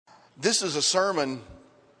This is a sermon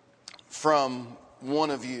from one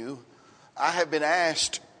of you. I have been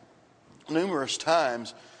asked numerous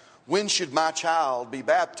times, when should my child be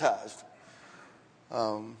baptized?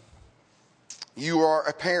 You are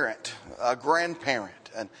a parent, a grandparent,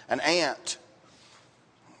 an aunt,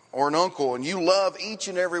 or an uncle, and you love each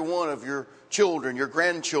and every one of your children, your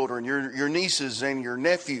grandchildren, your nieces and your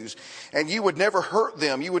nephews, and you would never hurt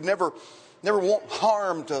them. You would never want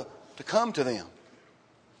harm to come to them.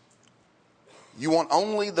 You want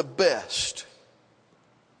only the best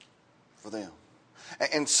for them.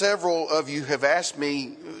 And several of you have asked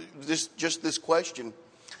me this question,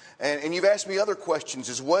 and you've asked me other questions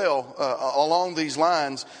as well along these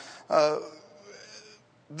lines.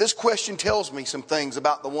 This question tells me some things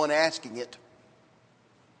about the one asking it.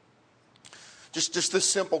 Just this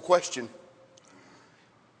simple question.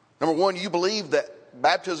 Number one, you believe that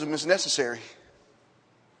baptism is necessary.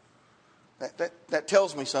 That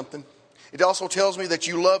tells me something. It also tells me that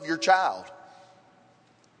you love your child.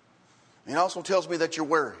 It also tells me that you're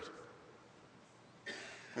worried.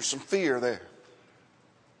 There's some fear there.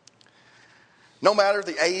 No matter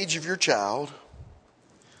the age of your child,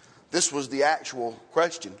 this was the actual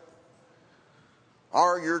question.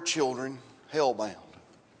 Are your children hell-bound?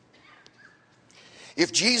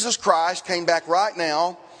 If Jesus Christ came back right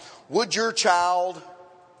now, would your child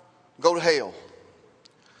go to hell?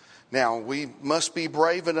 Now, we must be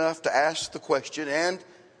brave enough to ask the question, and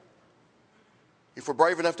if we're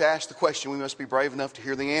brave enough to ask the question, we must be brave enough to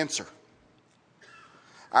hear the answer.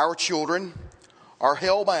 Our children are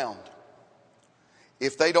hell-bound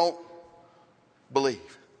if they don't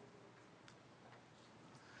believe.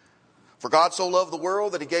 For God so loved the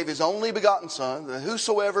world that he gave his only begotten Son, that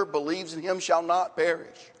whosoever believes in him shall not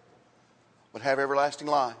perish, but have everlasting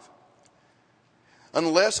life.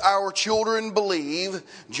 Unless our children believe,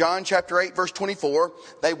 John chapter 8 verse 24,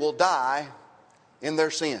 they will die in their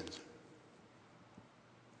sins.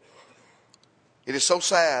 It is so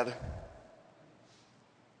sad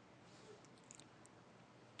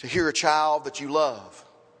to hear a child that you love.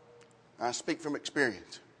 I speak from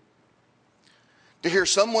experience. To hear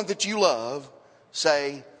someone that you love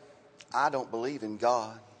say, I don't believe in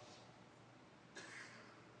God.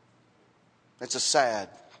 It's a sad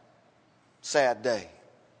day.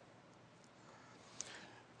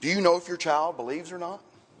 Do you know if your child believes or not?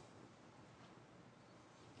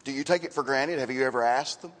 Do you take it for granted? Have you ever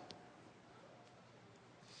asked them?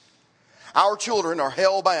 Our children are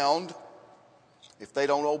hell-bound if they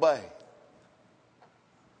don't obey.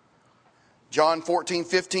 John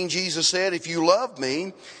 14:15, Jesus said, if you love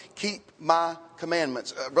me, keep my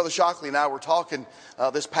commandments. Brother Shockley and I were talking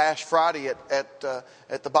this past Friday at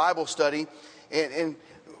the Bible study, and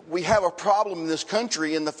we have a problem in this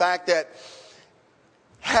country in the fact that,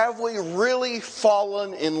 have we really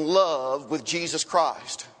fallen in love with Jesus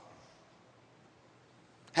Christ?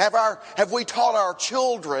 Have we taught our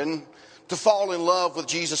children to fall in love with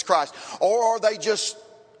Jesus Christ? Or are they just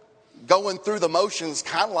going through the motions,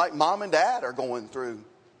 kind of like mom and dad are going through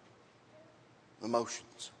the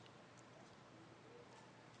motions?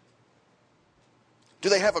 Do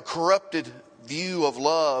they have a corrupted view of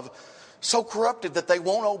love, so corrupted that they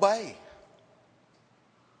won't obey?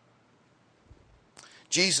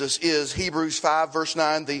 Jesus is, Hebrews 5 verse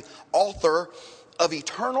 9, the author of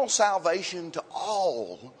eternal salvation to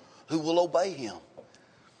all who will obey him.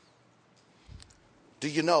 Do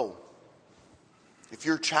you know if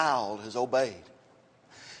your child has obeyed?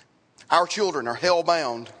 Our children are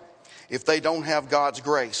hell-bound if they don't have God's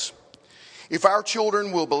grace. If our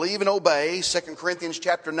children will believe and obey, 2 Corinthians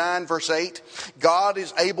chapter 9 verse 8, God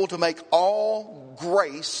is able to make all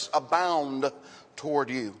grace abound toward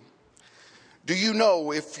you. Do you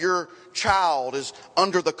know if your child is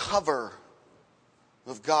under the cover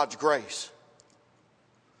of God's grace?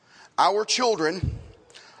 Our children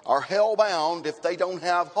are hell-bound if they don't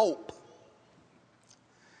have hope.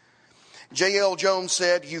 J.L. Jones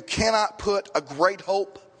said, you cannot put a great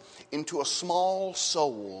hope into a small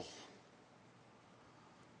soul.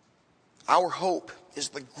 Our hope is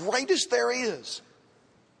the greatest there is.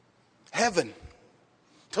 Heaven.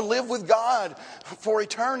 To live with God for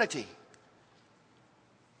eternity.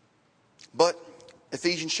 But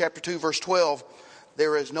Ephesians chapter 2 verse 12,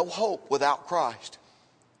 there is no hope without Christ.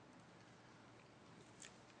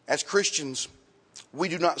 As Christians, we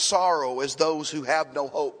do not sorrow as those who have no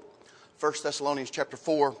hope. 1 Thessalonians chapter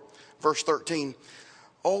 4 verse 13.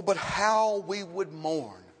 Oh, but how we would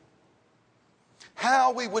mourn.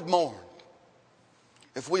 How we would mourn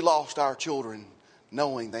if we lost our children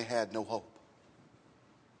knowing they had no hope.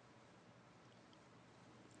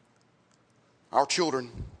 Our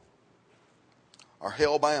children are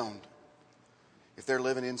hell-bound if they're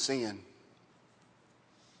living in sin.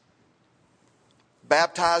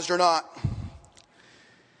 Baptized or not,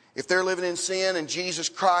 if they're living in sin and Jesus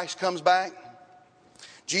Christ comes back,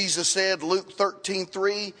 Jesus said, Luke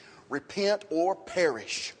 13:3, repent or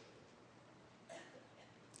perish.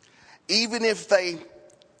 Even if they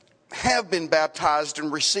have been baptized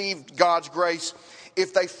and received God's grace,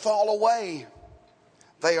 if they fall away,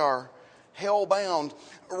 they are hell-bound.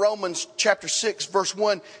 Romans chapter 6 verse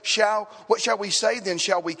 1, what shall we say then?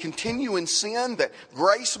 Shall we continue in sin that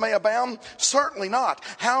grace may abound? Certainly not.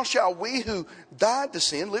 How shall we who died to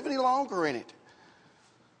sin live any longer in it?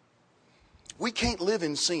 We can't live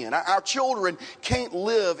in sin. Our children can't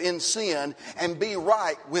live in sin and be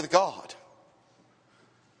right with God.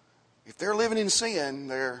 If they're living in sin,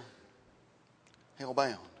 they're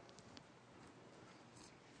hell-bound.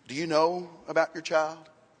 Do you know about your child?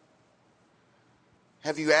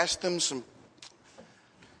 Have you asked them some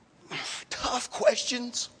tough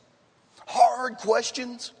questions? Hard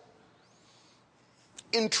questions?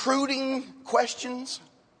 Intruding questions?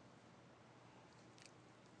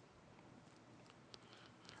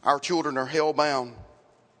 Our children are hell-bound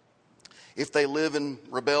if they live in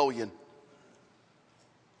rebellion.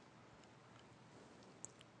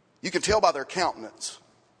 You can tell by their countenance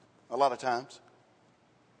a lot of times.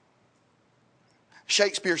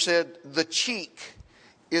 Shakespeare said, the cheek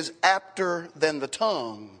is apter than the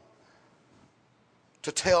tongue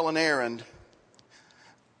to tell an errand.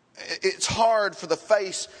 It's hard for the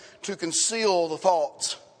face to conceal the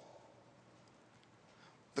thoughts.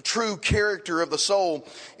 The true character of the soul,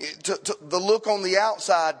 the look on the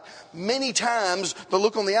outside, many times the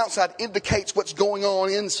look on the outside indicates what's going on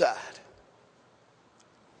inside.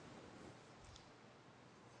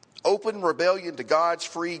 Open rebellion to God's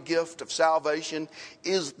free gift of salvation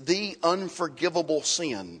is the unforgivable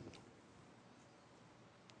sin.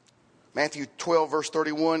 Matthew 12 verse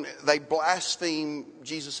 31, they blaspheme,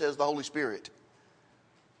 Jesus says, the Holy Spirit.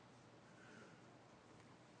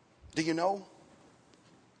 Do you know?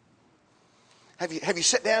 Have you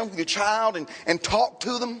sat down with your child and talked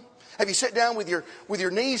to them? Have you sat down with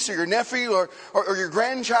your niece or your nephew or your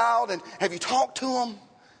grandchild and have you talked to them?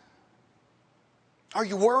 Are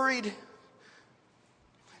you worried?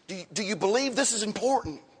 Do you believe this is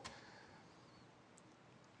important?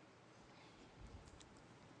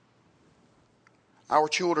 Our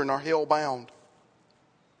children are hell-bound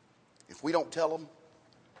if we don't tell them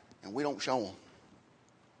and we don't show them.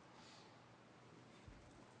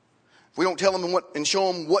 If we don't tell them and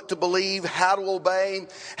show them what to believe, how to obey,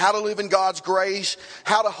 how to live in God's grace,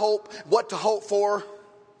 how to hope, what to hope for,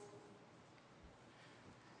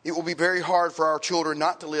 it will be very hard for our children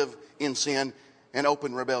not to live in sin and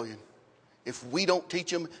open rebellion if we don't teach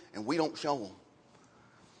them and we don't show them.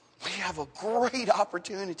 We have a great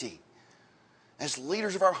opportunity as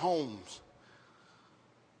leaders of our homes,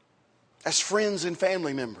 as friends and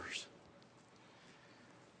family members.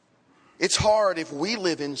 It's hard if we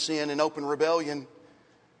live in sin and open rebellion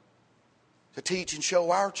to teach and show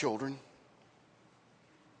our children.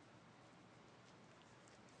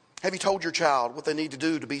 Have you told your child what they need to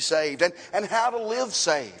do to be saved and how to live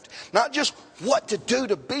saved? Not just what to do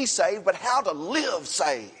to be saved, but how to live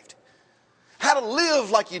saved. How to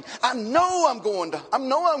live like I know I'm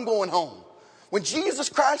going home. When Jesus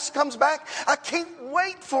Christ comes back, I can't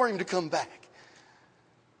wait for him to come back.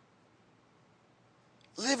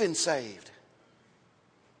 Living saved.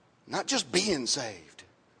 Not just being saved.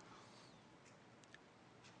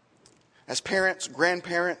 As parents,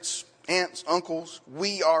 grandparents, aunts, uncles,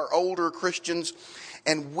 we are older Christians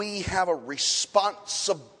and we have a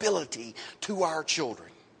responsibility to our children.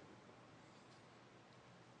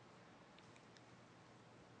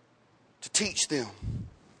 To teach them,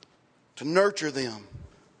 to nurture them,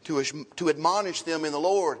 to admonish them in the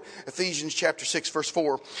Lord. Ephesians chapter 6 verse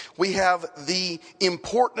 4. We have the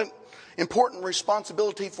important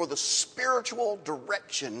responsibility for the spiritual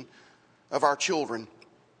direction of our children.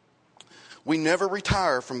 We never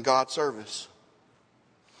retire from God's service.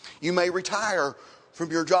 You may retire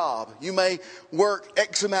from your job. You may work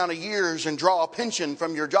X amount of years and draw a pension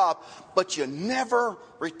from your job, but you never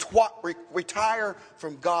retire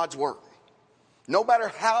from God's work. No matter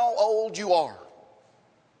how old you are.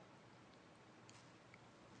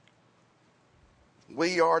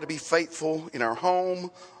 We are to be faithful in our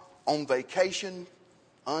home, on vacation,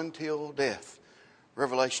 until death.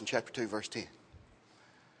 Revelation chapter 2 verse 10.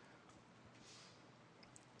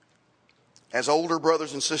 As older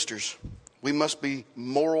brothers and sisters, we must be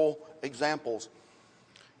moral examples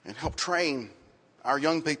and help train our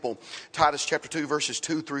young people, Titus chapter 2, verses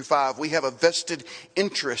 2 through 5. We have a vested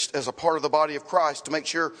interest as a part of the body of Christ to make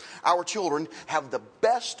sure our children have the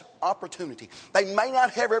best opportunity. They may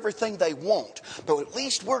not have everything they want, but at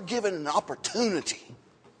least we're given an opportunity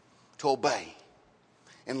to obey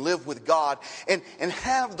and live with God and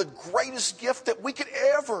have the greatest gift that we could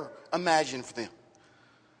ever imagine for them.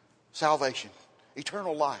 Salvation,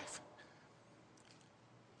 eternal life.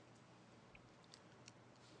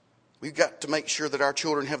 We've got to make sure that our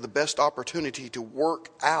children have the best opportunity to work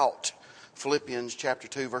out, Philippians chapter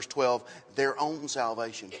 2, verse 12, their own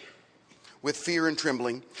salvation with fear and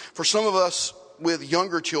trembling. For some of us with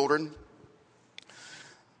younger children,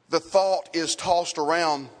 the thought is tossed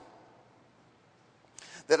around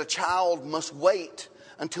that a child must wait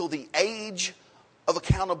until the age of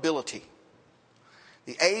accountability.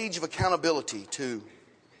 The age of accountability to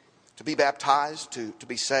be baptized, to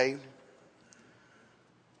be saved.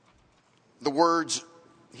 The words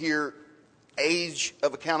here, age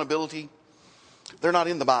of accountability, they're not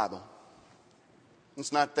in the Bible.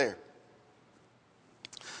 It's not there.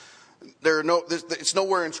 It's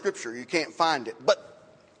nowhere in Scripture. You can't find it. But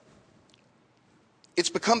it's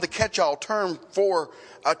become the catch-all term for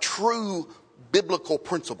a true biblical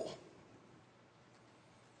principle.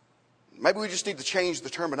 Maybe we just need to change the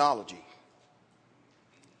terminology.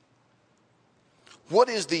 What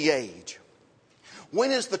is the age? When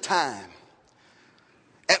is the time?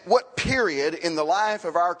 At what period in the life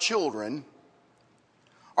of our children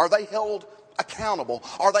are they held accountable?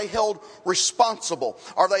 Are they held responsible?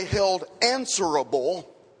 Are they held answerable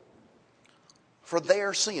for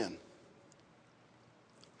their sin?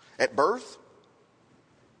 At birth?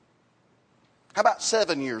 How about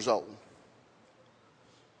 7 years old?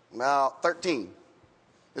 About 13.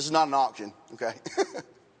 This is not an auction, okay?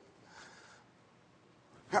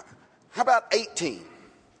 How about 18?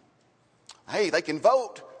 Hey, they can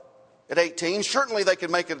vote at 18. Certainly they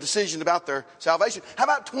can make a decision about their salvation. How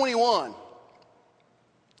about 21?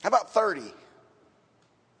 How about 30?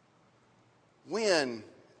 When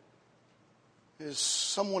is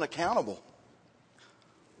someone accountable?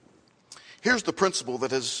 Here's the principle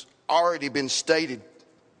that has already been stated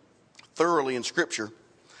thoroughly in Scripture.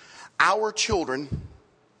 Our children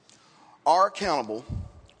are accountable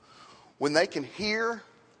when they can hear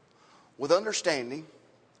with understanding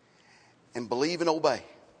and believe and obey.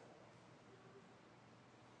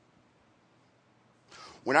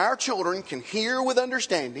 When our children can hear with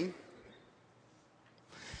understanding,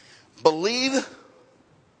 believe,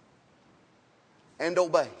 and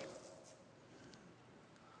obey,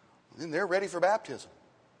 then they're ready for baptism.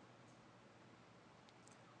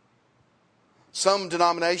 Some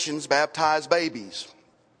denominations baptize babies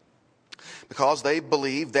because they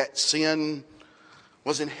believe that sin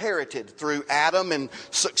was inherited through Adam and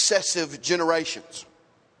successive generations.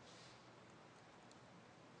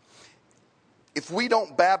 If we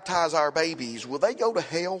don't baptize our babies, will they go to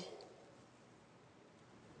hell?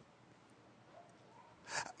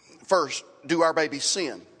 First, do our babies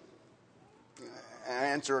sin?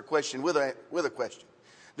 Answer a question with a question.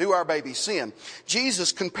 Do our babies sin?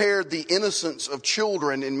 Jesus compared the innocence of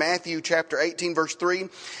children in Matthew chapter 18, verse 3.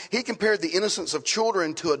 He compared the innocence of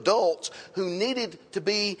children to adults who needed to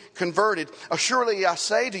be converted. Surely I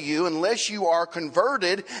say to you, unless you are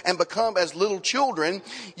converted and become as little children,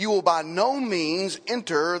 you will by no means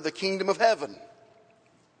enter the kingdom of heaven.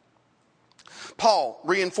 Paul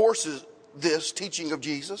reinforces this teaching of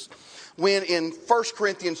Jesus when in 1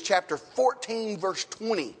 Corinthians chapter 14, verse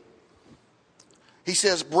 20, he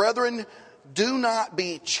says, brethren, do not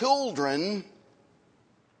be children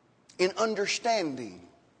in understanding.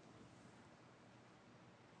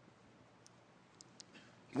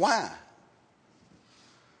 Why?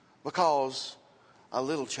 Because a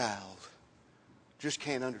little child just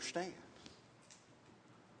can't understand.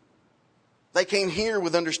 They can't hear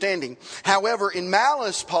with understanding. However, in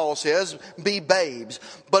malice, Paul says, be babes.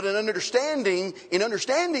 But in understanding,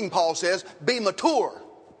 Paul says, be mature.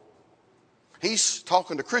 He's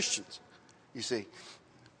talking to Christians, you see.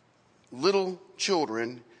 Little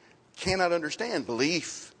children cannot understand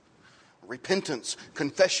belief, repentance,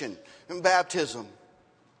 confession, and baptism.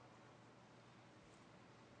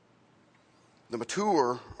 The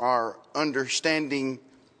mature are understanding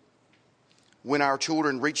when our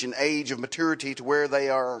children reach an age of maturity to where they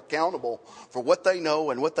are accountable for what they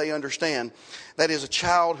know and what they understand. That is a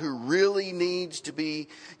child who really needs to be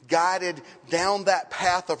guided down that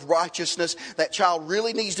path of righteousness. That child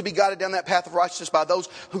really needs to be guided down that path of righteousness by those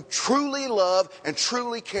who truly love and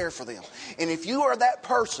truly care for them. And if you are that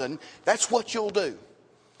person, that's what you'll do.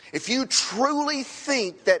 If you truly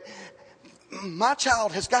think that My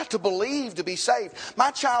child has got to believe to be saved.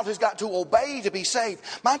 My child has got to obey to be saved.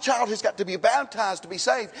 My child has got to be baptized to be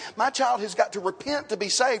saved. My child has got to repent to be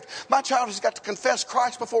saved. My child has got to confess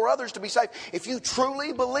Christ before others to be saved. If you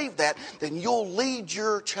truly believe that, then you'll lead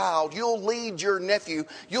your child, you'll lead your nephew,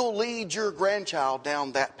 you'll lead your grandchild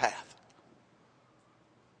down that path.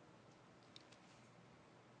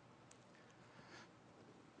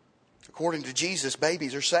 According to Jesus,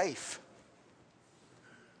 babies are safe.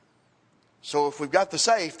 So if we've got the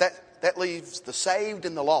safe, that leaves the saved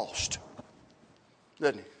and the lost,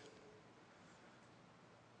 doesn't it?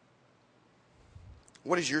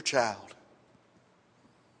 What is your child?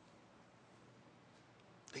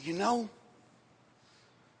 Do you know?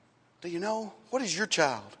 Do you know? What is your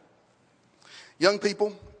child? Young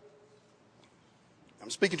people, I'm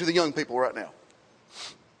speaking to the young people right now.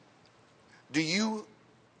 Do you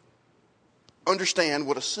understand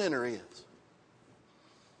what a sinner is?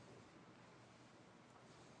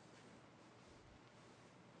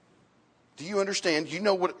 Do you understand? Do you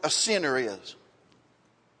know what a sinner is?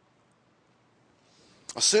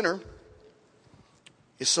 A sinner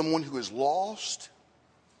is someone who is lost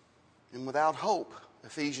and without hope.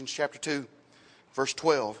 Ephesians chapter 2, verse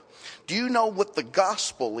 12. Do you know what the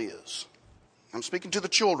gospel is? I'm speaking to the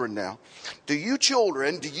children now. Do you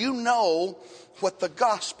children, do you know what the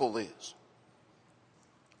gospel is?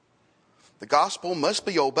 The gospel must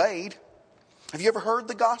be obeyed. Have you ever heard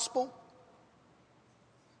the gospel?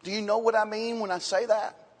 Do you know what I mean when I say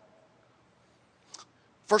that?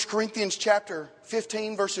 1 Corinthians chapter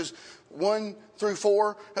 15, verses 1 through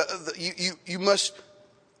 4. You must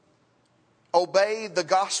obey the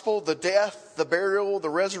gospel, the death, the burial, the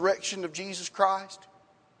resurrection of Jesus Christ.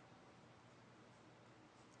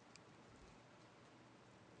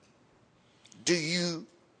 Do you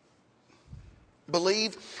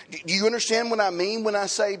believe? Do you understand what I mean when I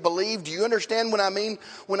say believe? Do you understand what I mean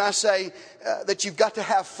when I say that you've got to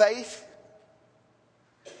have faith?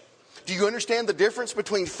 Do you understand the difference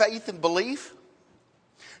between faith and belief?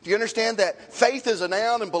 Do you understand that faith is a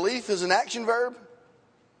noun and belief is an action verb?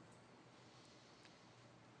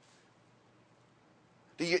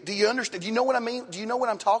 Do you understand? Do you know what I mean? Do you know what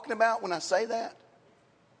I'm talking about when I say that?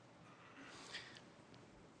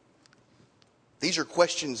 These are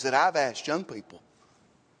questions that I've asked young people.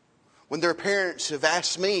 When their parents have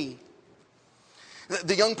asked me,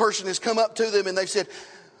 the young person has come up to them and they've said,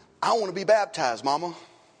 I want to be baptized, Mama.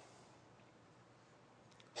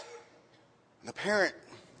 And the parent,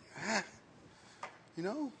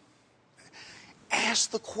 ask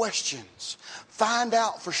the questions. Find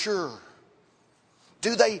out for sure.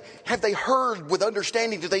 Have they heard with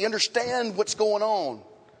understanding? Do they understand what's going on?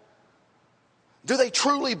 Do they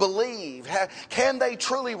truly believe? Can they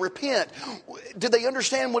truly repent? Do they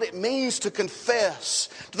understand what it means to confess?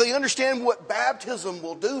 Do they understand what baptism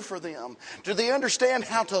will do for them? Do they understand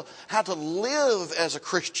how to live as a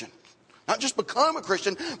Christian? Not just become a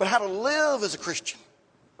Christian, but how to live as a Christian.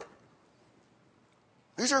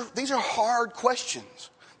 These are hard questions.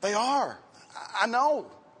 They are. I know.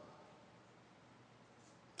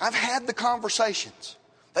 I've had the conversations.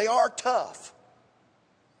 They are tough.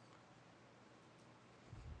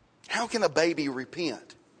 How can a baby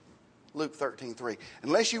repent? Luke 13:3.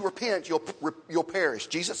 Unless you repent, you'll perish.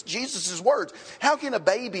 Jesus' words. How can a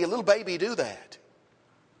little baby do that?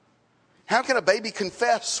 How can a baby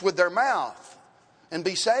confess with their mouth and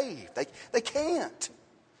be saved? They can't.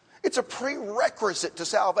 It's a prerequisite to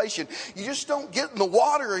salvation. You just don't get in the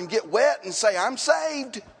water and get wet and say, I'm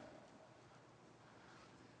saved.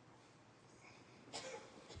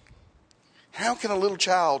 How can a little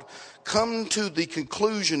child come to the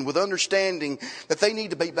conclusion with understanding that they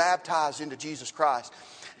need to be baptized into Jesus Christ?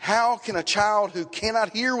 How can a child who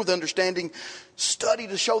cannot hear with understanding study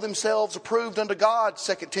to show themselves approved unto God?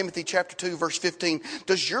 2 Timothy chapter 2, verse 15.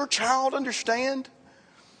 Does your child understand?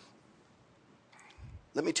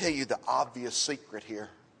 Let me tell you the obvious secret here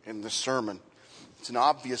in this sermon. It's an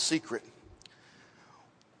obvious secret.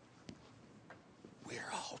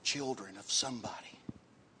 We're all children of somebody.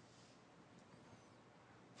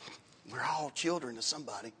 We're all children of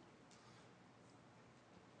somebody.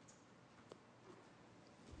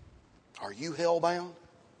 Are you hell-bound?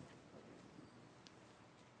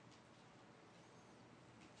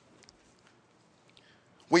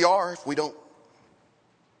 We are if we don't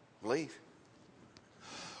believe.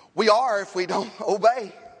 We are if we don't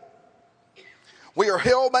obey. We are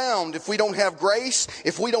hell-bound if we don't have grace,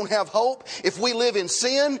 if we don't have hope, if we live in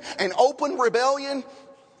sin and open rebellion.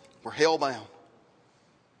 We're hell-bound.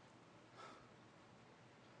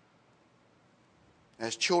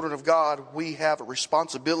 as children of God, we have a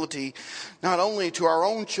responsibility not only to our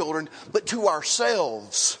own children, but to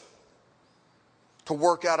ourselves to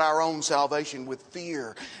work out our own salvation with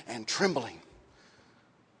fear and trembling.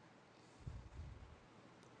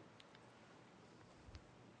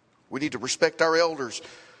 We need to respect our elders.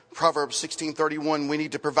 Proverbs 16:31, we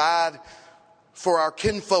need to provide for our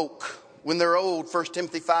kinfolk when they're old. 1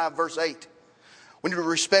 Timothy 5, verse 8. We need to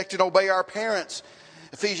respect and obey our parents.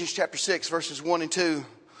 Ephesians chapter 6, verses 1 and 2.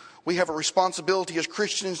 We have a responsibility as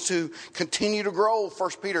Christians to continue to grow. 2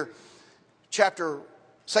 Peter chapter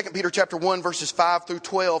 1, verses 5 through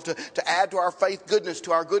 12, to add to our faith goodness,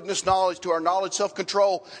 to our goodness knowledge, to our knowledge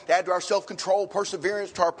self-control, to add to our self-control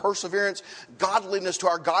perseverance, to our perseverance godliness, to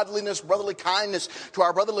our godliness brotherly kindness, to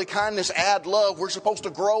our brotherly kindness add love. We're supposed to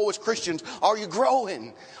grow as Christians. Are you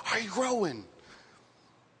growing? Are you growing?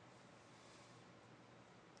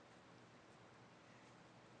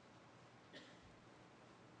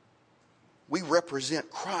 We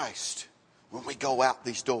represent Christ when we go out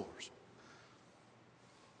these doors.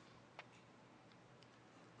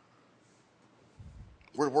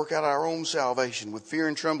 We're to work out our own salvation with fear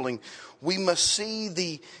and trembling. We must see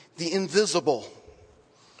the invisible.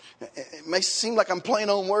 It may seem like I'm playing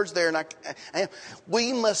on words there, and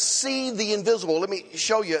we must see the invisible. Let me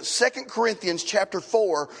show you. 2 Corinthians chapter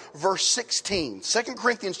 4, verse 16. 2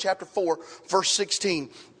 Corinthians chapter 4, verse 16.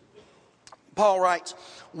 Paul writes,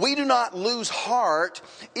 "We do not lose heart,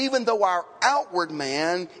 even though our outward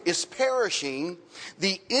man is perishing.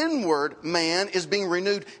 The inward man is being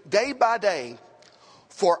renewed day by day.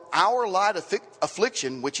 For our light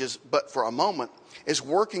affliction, which is but for a moment, is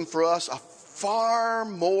working for us a far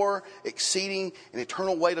more exceeding and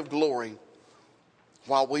eternal weight of glory.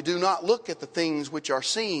 While we do not look at the things which are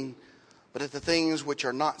seen, but at the things which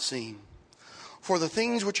are not seen. For the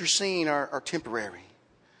things which are seen are temporary,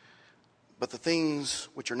 but the things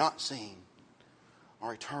which are not seen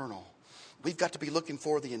are eternal." We've got to be looking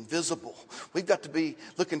for the invisible. We've got to be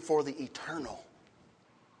looking for the eternal.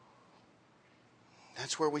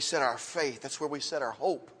 That's where we set our faith. That's where we set our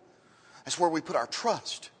hope. That's where we put our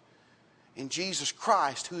trust in Jesus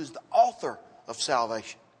Christ, who is the author of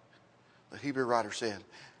salvation. The Hebrew writer said,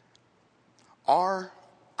 Are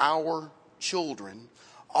our children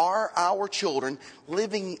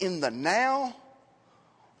living in the now,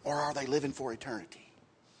 or are they living for eternity?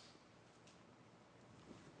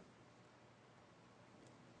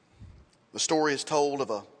 The story is told of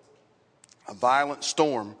a violent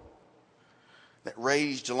storm that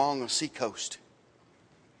raged along the seacoast.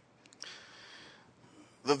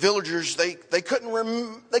 The villagers, they couldn't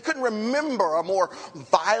remember a more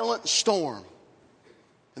violent storm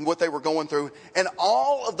than what they were going through. And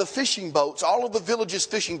all of the fishing boats, all of the village's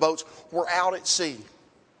fishing boats were out at sea.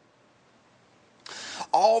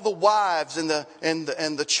 All the wives and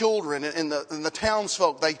the children and the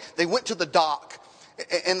townsfolk, they went to the dock.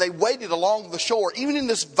 And they waited along the shore. Even in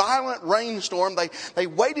this violent rainstorm, they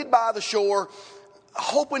waited by the shore,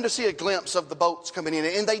 hoping to see a glimpse of the boats coming in.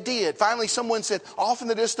 And they did. Finally, someone said, off in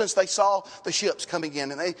the distance, they saw the ships coming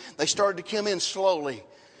in. And they started to come in slowly.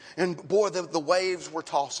 And boy, the waves were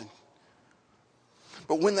tossing.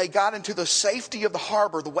 But when they got into the safety of the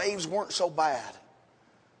harbor, the waves weren't so bad.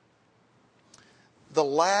 The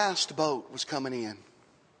last boat was coming in.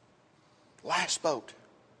 Last boat.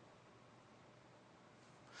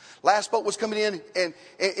 Last boat was coming in, and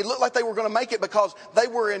it looked like they were going to make it because they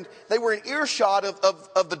were in earshot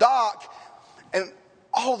of the dock, and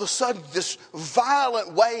all of a sudden this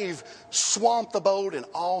violent wave swamped the boat, and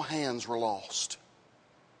all hands were lost.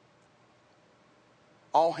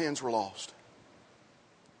 All hands were lost.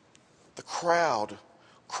 The crowd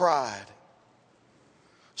cried.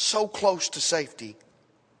 So close to safety.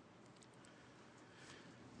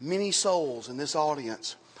 Many souls in this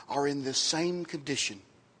audience are in this same condition.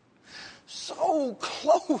 So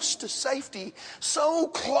close to safety, so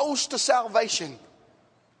close to salvation.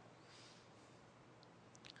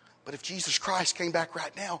 But if Jesus Christ came back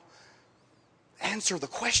right now, answer the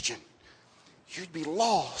question, you'd be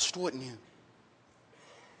lost, wouldn't you?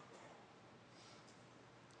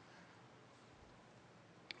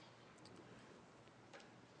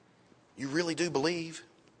 You really do believe?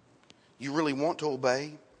 You really want to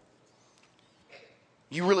obey?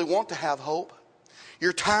 You really want to have hope?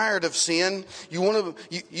 You're tired of sin. You want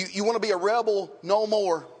to be a rebel no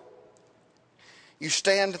more. You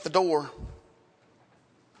stand at the door.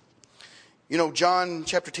 You know, John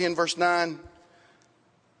chapter 10, verse 9,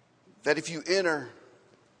 that if you enter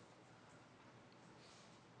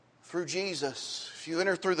through Jesus, if you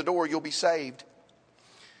enter through the door, you'll be saved.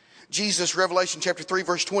 Jesus, Revelation chapter 3,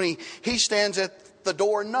 verse 20, he stands at the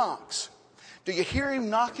door and knocks. Do you hear Him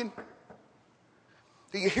knocking?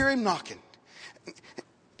 Do you hear Him knocking?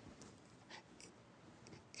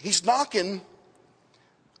 He's knocking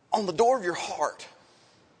on the door of your heart.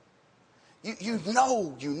 You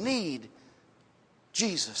know you need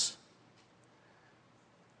Jesus.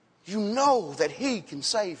 You know that He can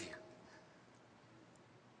save you.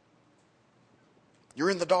 You're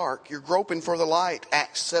in the dark. You're groping for the light.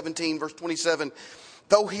 Acts 17 verse 27.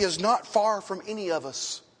 Though He is not far from any of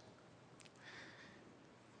us.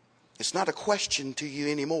 It's not a question to you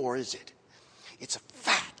anymore, is it? It's a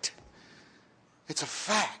fact. It's a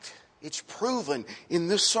fact. It's proven in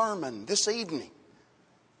this sermon this evening.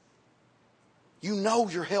 You know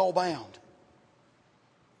you're hell-bound.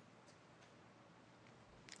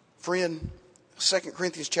 Friend, 2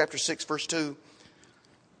 Corinthians chapter 6 verse 2.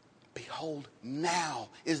 Behold, now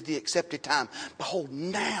is the accepted time. Behold,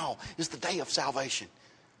 now is the day of salvation.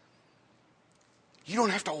 You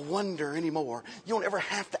don't have to wonder anymore. You don't ever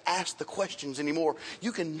have to ask the questions anymore.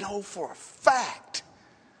 You can know for a fact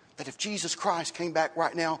that if Jesus Christ came back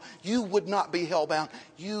right now, you would not be hell-bound.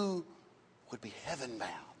 You would be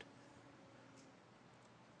heaven-bound.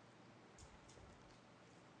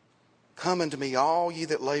 Come unto me, all ye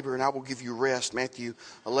that labor, and I will give you rest. Matthew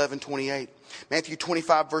 11:28. Matthew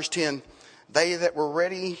 25, verse 10. They that were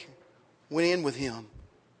ready went in with Him,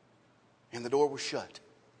 and the door was shut.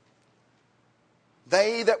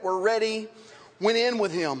 They that were ready went in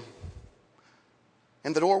with Him,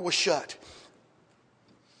 and the door was shut.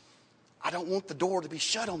 I don't want the door to be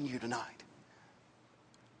shut on you tonight.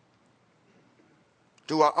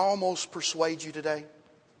 Do I almost persuade you today?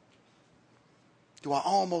 Do I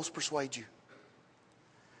almost persuade you?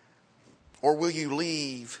 Or will you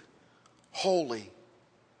leave wholly,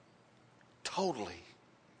 totally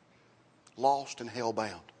lost and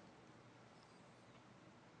hell-bound?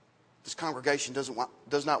 This congregation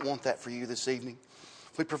does not want that for you this evening.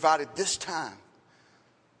 We provided this time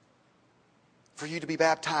for you to be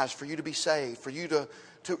baptized, for you to be saved, for you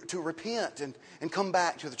to repent and come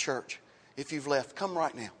back to the church. If you've left, come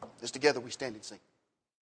right now as together we stand and sing.